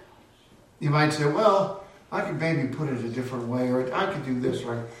 and you might say, well, I could maybe put it a different way, or I could do this,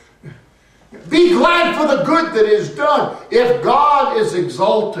 right? Be glad for the good that is done. If God is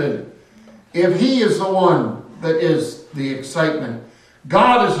exalted, if he is the one that is the excitement,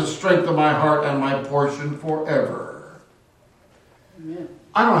 God is the strength of my heart and my portion forever. Amen.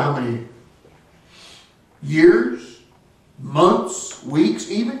 I don't know how many years, months, weeks,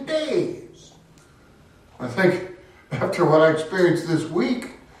 even days. I think after what I experienced this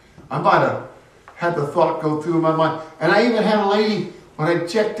week, I might have had the thought go through my mind. And I even had a lady, when I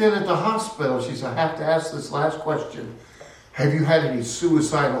checked in at the hospital, she said, I have to ask this last question. Have you had any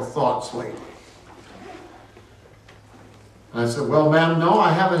suicidal thoughts lately? And I said, well, ma'am, no,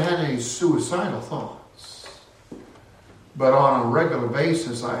 I haven't had any suicidal thoughts. But on a regular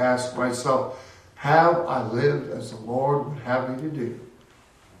basis, I ask myself, have I lived as the Lord would have me to do?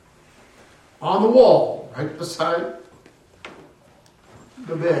 On the wall, right beside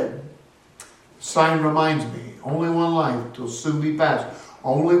the bed, sign reminds me, only one life till soon be past.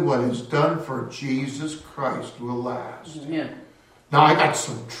 Only what is done for Jesus Christ will last. Amen. Now I got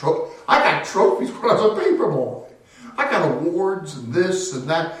trophies when I was a paper boy. I got awards and this and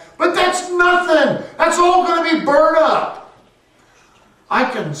that. But that's nothing. That's all going to be burned up. I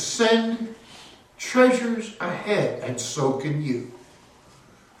can send treasures ahead, and so can you.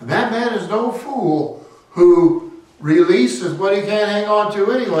 And that man is no fool who releases what he can't hang on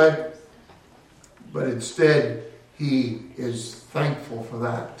to anyway. But instead, he is thankful for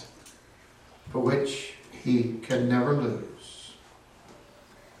that, for which he can never lose.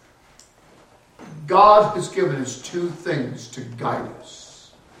 God has given us two things to guide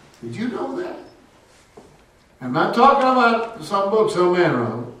us. Did you know that? I'm not talking about some books some man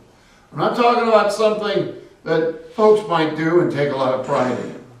wrote. I'm not talking about something that folks might do and take a lot of pride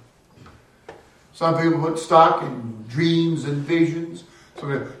in. Some people put stock in dreams and visions.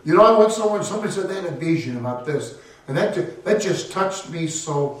 You know, I went somewhere and somebody said they had a vision about this. And that just touched me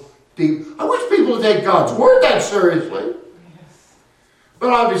so deep. I wish people would take God's word that seriously. Yes. But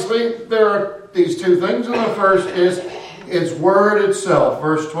obviously, there are these two things. And the first is its word itself.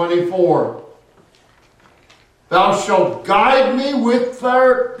 Verse 24. Thou shalt guide me with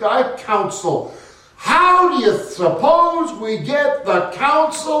thy counsel. How do you suppose we get the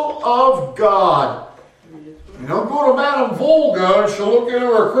counsel of God? You don't go to Madame Volga and she'll look into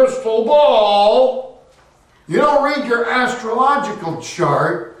her crystal ball. You don't read your astrological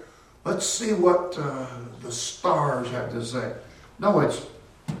chart. Let's see what the stars have to say. No, it's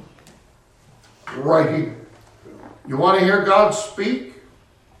right here. You want to hear God speak?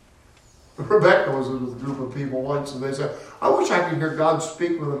 Rebecca was with a group of people once and they said, I wish I could hear God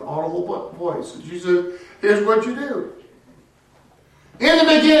speak with an audible voice. And she said, here's what you do. In the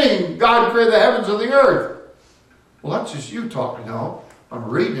beginning, God created the heavens and the earth. Well, that's just you talking. No, I'm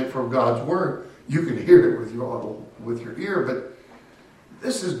reading it from God's word. You can hear it with your ear, but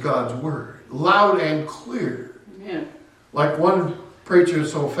this is God's word, loud and clear. Yeah. Like one preacher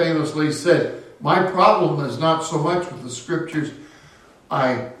so famously said, my problem is not so much with the scriptures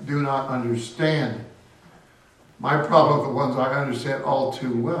I do not understand. My problem are the ones I understand all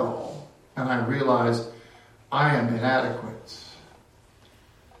too well, and I realize I am inadequate.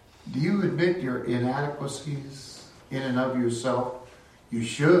 Do you admit your inadequacies in and of yourself? You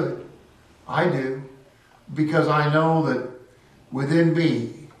should. I do. Because I know that within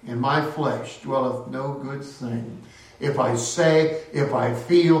me, in my flesh, dwelleth no good thing. If I say, if I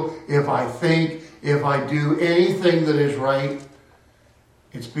feel, if I think, if I do anything that is right,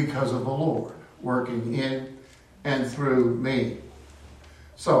 it's because of the Lord working in and through me.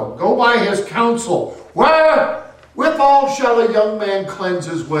 So, go by his counsel. Where withal shall a young man cleanse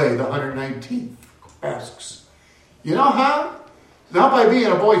his way? The 119th asks. You know how? It's not by being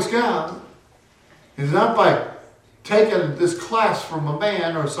a Boy Scout. It's not by taking this class from a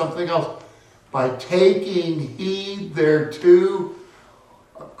man or something else. By taking heed thereto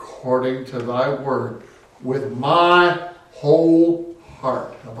according to thy word. With my whole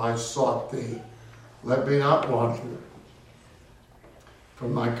heart have I sought thee. Let me not wander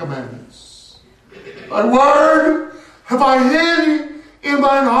from thy commandments. Thy word have I hid in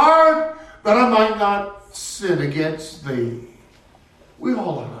mine heart, that I might not sin against thee. We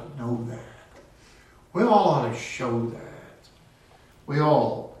all ought to know that. We all ought to show that. We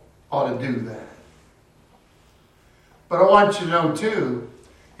all ought to do that. But I want you to know too,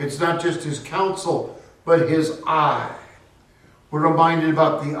 it's not just his counsel, but his eye. We're reminded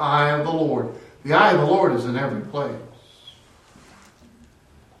about the eye of the Lord. The eye of the Lord is in every place.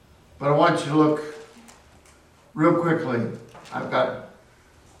 But I want you to look real quickly. I've got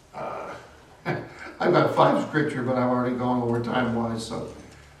 5 scripture, but I've already gone over time-wise. So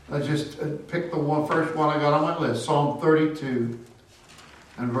let's just pick the first one I got on my list. Psalm 32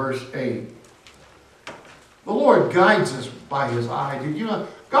 and verse 8. The Lord guides us by his eye. Did you know?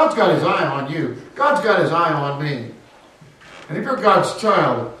 God's got his eye on you. God's got his eye on me. And if you're God's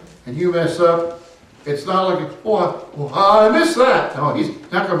child and you mess up, it's not like, oh, I missed that. No, he's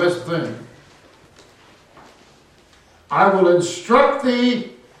not going to miss a thing. I will instruct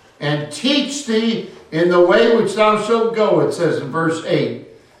thee and teach thee in the way which thou shalt go, it says in verse 8.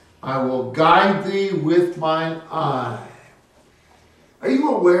 I will guide thee with mine eye. Are you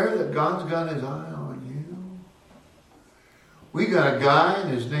aware that God's got his eye on you? We got a guy,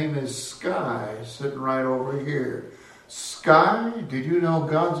 and his name is Sky, sitting right over here. Sky, did you know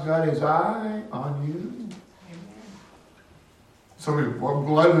God's got his eye on you? Somebody, well, I'm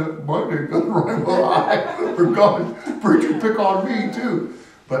glad that Monday got the right eye. For God, preacher, pick on me too.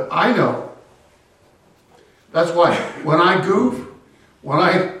 But I know. That's why when I goof,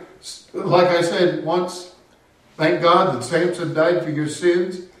 like I said once, thank God that Samson died for your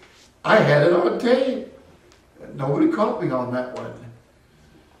sins. I had it on tape. Nobody caught me on that one.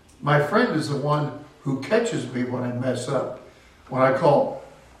 My friend is the one who catches me when I mess up. When I call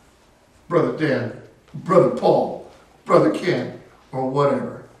Brother Dan, Brother Paul, Brother Ken, or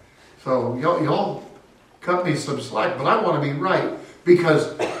whatever. So y'all cut me some slack, but I want to be right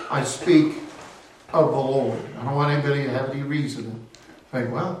because I speak of the Lord. I don't want anybody to have any reason to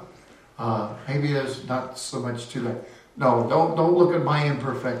think, well, maybe there's not so much to that. No, don't look at my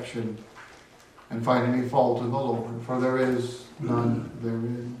imperfection and find any fault in the Lord, for there is none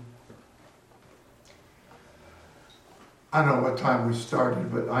therein. I don't know what time we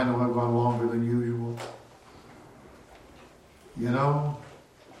started, but I know I've gone longer than usual. You know,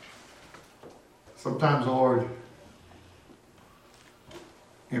 sometimes the Lord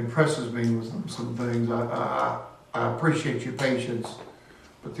impresses me with some things. I appreciate your patience,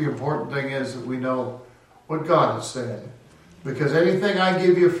 but the important thing is that we know what God has said. Because anything I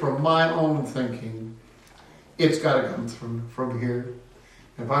give you from my own thinking, it's got to come from here.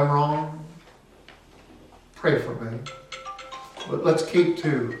 If I'm wrong, pray for me. But let's keep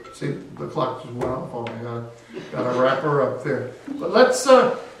to. See, the clock just went off on me. Got to wrap her up there. But let's,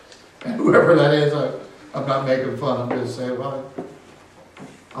 whoever that is, I'm not making fun. I'm just saying, well,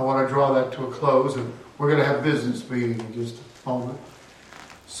 I want to draw that to a close, and we're going to have business meeting in just a moment.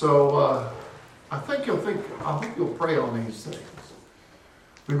 So I hope you'll pray on these things.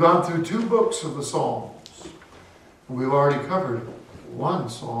 We've gone through 2 books of the Psalms. We've already covered 1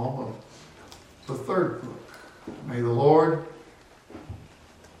 Psalm of the 3rd book. May the Lord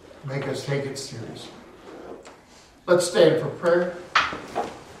make us take it seriously. Let's stand for prayer.